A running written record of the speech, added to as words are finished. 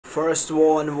First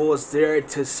one was there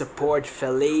to support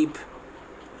Felip.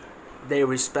 They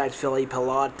respect Felip a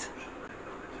lot.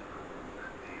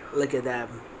 Look at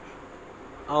them.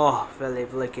 Oh,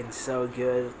 Felip looking so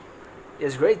good.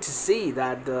 It's great to see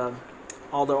that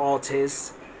other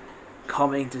artists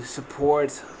coming to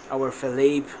support our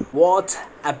Felip. What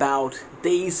about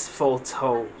this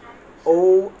photo?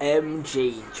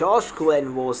 OMG, Josh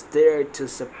Cullen was there to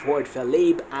support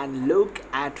Felip, and look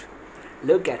at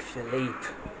Felip.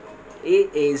 He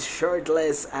is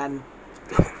shirtless, and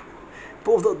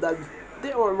both of them,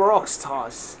 they are rock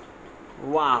stars.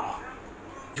 Wow,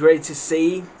 great to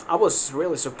see. I was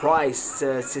really surprised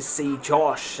to see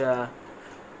Josh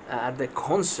at the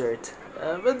concert,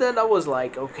 but then I was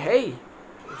like, okay,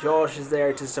 Josh is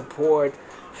there to support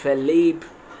Felip.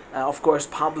 Of course,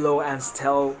 Pablo and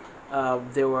Stel,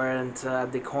 they weren't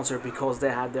at the concert because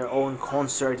they had their own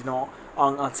concert, you know,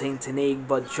 on Atintinique.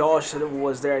 But Josh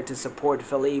was there to support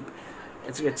Felip.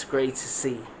 It's great to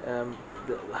see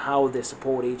how they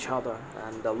support each other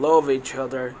and love each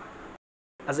other.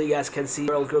 As you guys can see,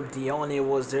 girl group Dione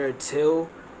was there too.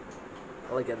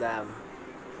 Look at them.